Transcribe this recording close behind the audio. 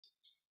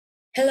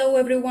Hello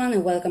everyone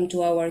and welcome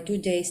to our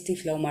today's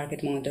TFLOW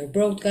Market Monitor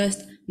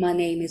broadcast. My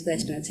name is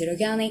Despina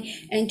Tsirogani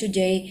and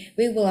today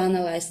we will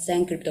analyze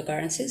 10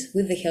 cryptocurrencies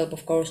with the help,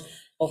 of course,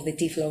 of the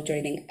TFLOW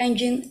Trading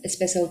Engine, a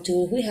special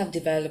tool we have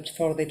developed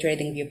for the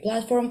TradingView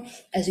platform.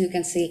 As you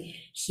can see,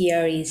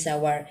 here is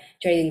our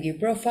TradingView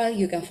profile.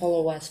 You can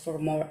follow us for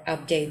more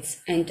updates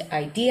and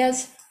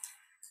ideas.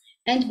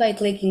 And by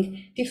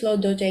clicking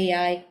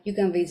tflow.ai, you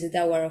can visit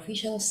our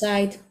official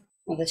site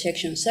on the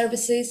section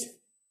Services,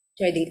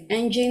 Trading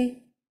Engine.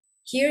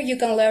 Here you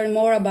can learn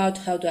more about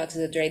how to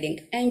access the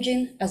trading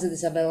engine, as it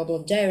is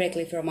available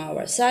directly from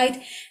our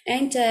site,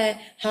 and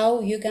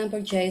how you can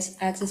purchase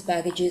access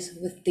packages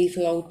with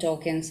TFLOW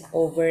tokens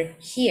over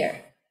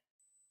here.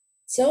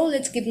 So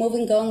let's keep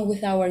moving on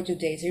with our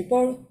today's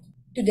report.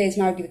 Today's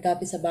market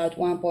cap is about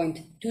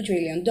 $1.2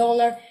 trillion,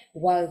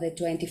 while the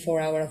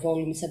 24-hour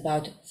volume is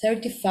about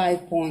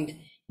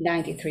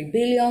 35.93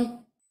 billion.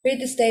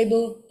 Pretty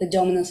stable, the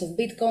dominance of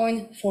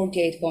Bitcoin,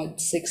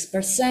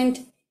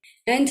 48.6%.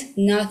 And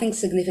nothing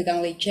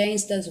significantly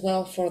changed as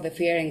well for the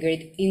Fear and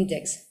Greed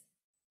Index.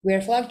 We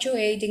are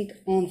fluctuating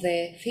on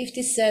the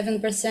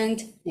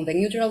 57% on the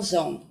neutral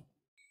zone.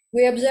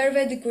 We observe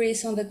a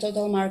decrease on the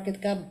total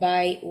market cap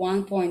by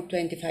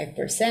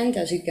 1.25%,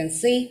 as you can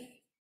see.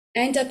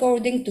 And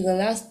according to the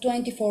last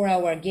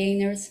 24-hour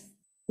gainers,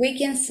 we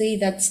can see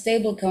that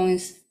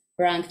stablecoins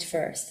ranked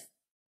first.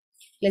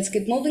 Let's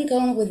keep moving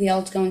on with the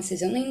altcoin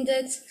season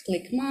index,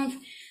 click month,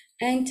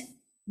 and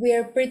we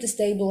are pretty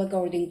stable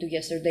according to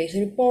yesterday's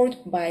report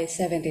by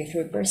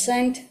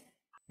 73%.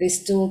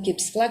 This tool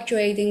keeps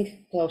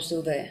fluctuating close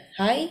to the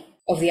high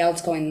of the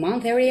altcoin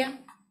month area,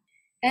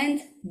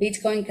 and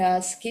Bitcoin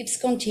Cash keeps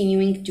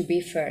continuing to be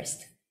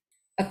first,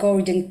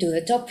 according to the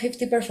top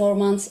 50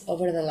 performance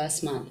over the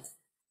last month.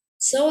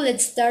 So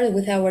let's start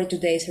with our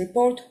today's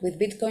report with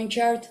Bitcoin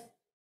chart.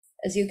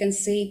 As you can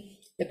see,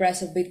 the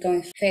price of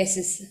Bitcoin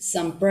faces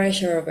some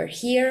pressure over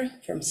here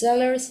from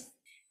sellers,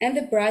 and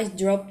the price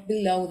dropped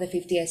below the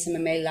 50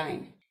 SMA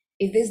line.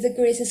 If this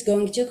decrease is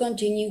going to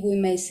continue, we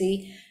may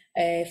see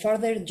a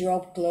further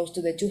drop close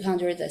to the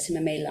 200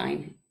 SMA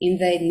line in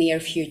the near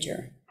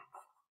future.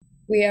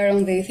 We are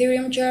on the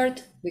Ethereum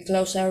chart. We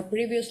closed our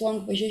previous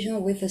long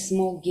position with a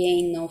small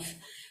gain of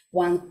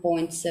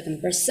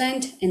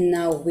 1.7%, and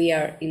now we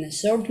are in a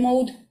short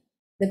mode.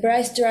 The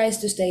price tries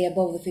to stay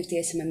above the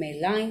 50 SMA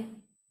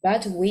line,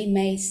 but we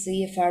may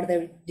see a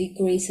further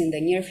decrease in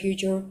the near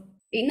future,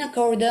 in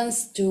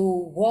accordance to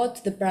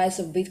what the price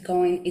of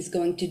Bitcoin is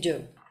going to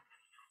do.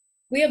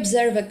 We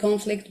observe a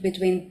conflict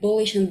between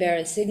bullish and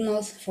bearish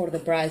signals for the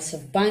price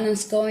of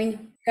Binance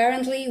coin.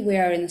 Currently, we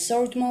are in a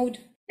short mode,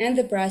 and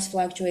the price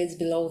fluctuates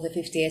below the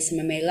 50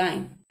 SMA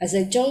line. As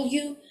I told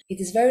you,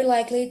 it is very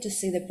likely to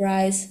see the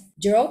price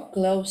drop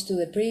close to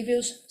the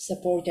previous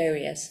support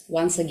areas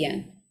once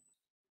again.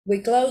 We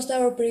closed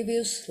our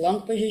previous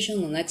long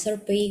position on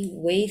XRP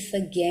with a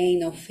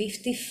gain of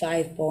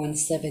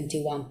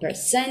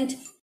 55.71%,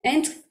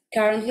 and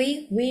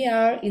currently we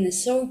are in a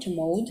short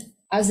mode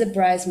as the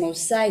price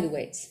moves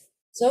sideways.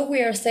 So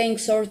we are staying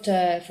short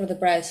for the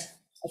price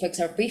of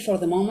XRP for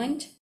the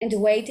moment and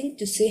waiting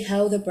to see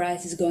how the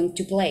price is going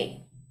to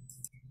play.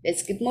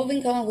 Let's keep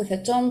moving on with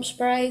Atom's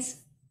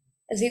price.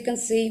 As you can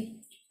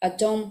see,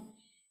 Atom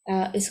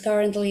is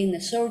currently in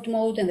a short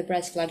mode, and the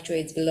price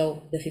fluctuates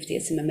below the 50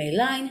 SMA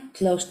line,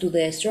 close to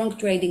the strong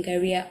trading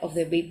area of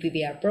the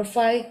BPVR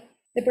profile.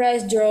 The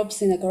price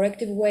drops in a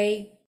corrective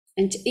way,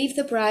 and if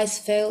the price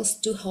fails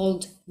to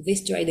hold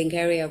this trading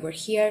area over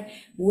here,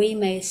 we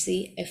may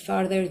see a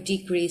further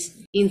decrease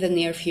in the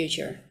near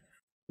future.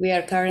 We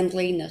are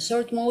currently in a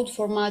short mode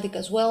for MATIC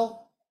as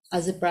well,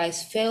 as the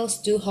price fails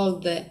to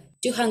hold the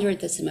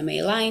 200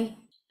 SMA line.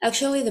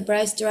 Actually, the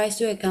price tries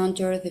to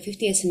encounter the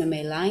 50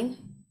 SMA line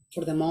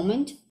for the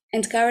moment,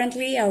 and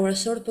currently our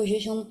short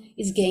position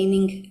is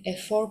gaining a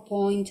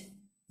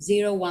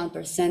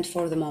 4.01%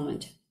 for the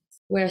moment.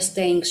 We're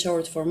staying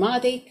short for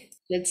MATIC.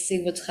 Let's see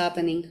what's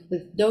happening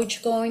with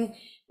Dogecoin.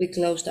 We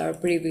closed our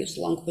previous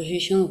long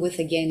position with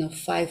a gain of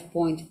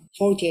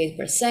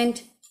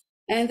 5.48%,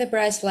 and the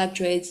price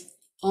fluctuates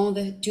on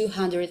the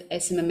 200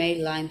 SMA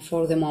line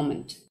for the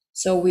moment.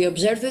 So we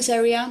observe this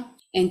area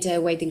and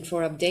waiting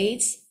for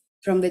updates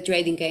from the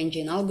trading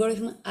engine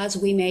algorithm, as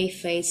we may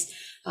face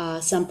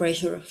some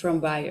pressure from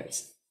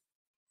buyers.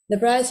 The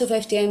price of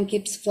FTM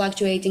keeps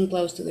fluctuating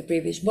close to the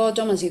previous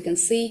bottom. As you can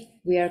see,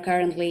 we are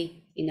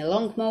currently in a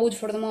long mode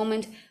for the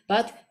moment,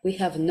 but we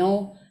have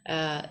no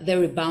the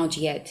rebound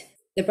yet.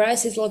 The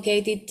price is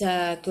located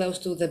close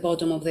to the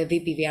bottom of the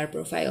VPVR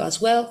profile as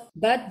well,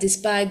 but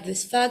despite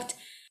this fact,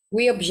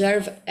 we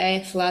observe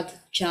a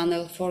flat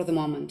channel for the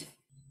moment.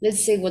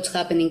 Let's see what's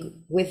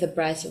happening with the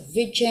price of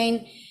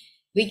VeChain.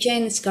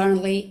 VeChain is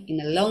currently in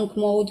a long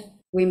mode.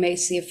 We may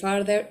see a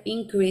further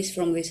increase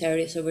from these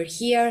areas over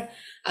here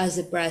as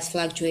the price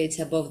fluctuates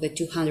above the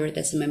 200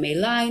 SMA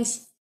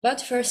lines. But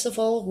first of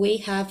all, we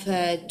have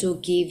to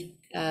give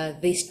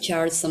this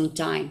chart some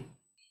time.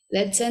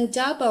 Let's end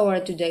up our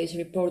today's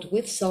report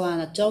with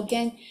Solana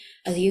token.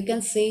 As you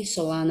can see,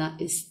 Solana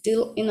is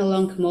still in a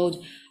long mode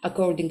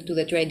according to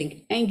the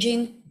trading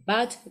engine,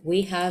 but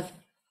we have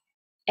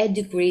a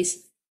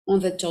decrease on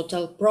the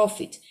total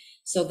profit.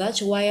 So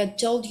that's why I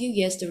told you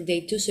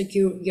yesterday to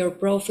secure your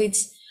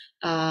profits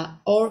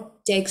or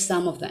take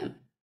some of them.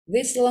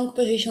 This long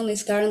position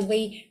is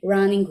currently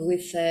running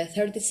with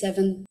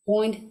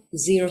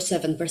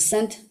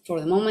 37.07% for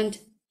the moment.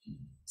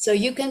 So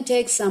you can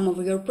take some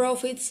of your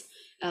profits,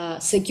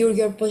 secure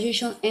your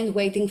position, and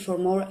waiting for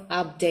more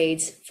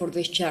updates for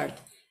this chart.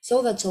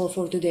 So that's all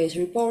for today's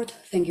report.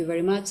 Thank you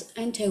very much,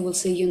 and I will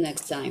see you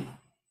next time.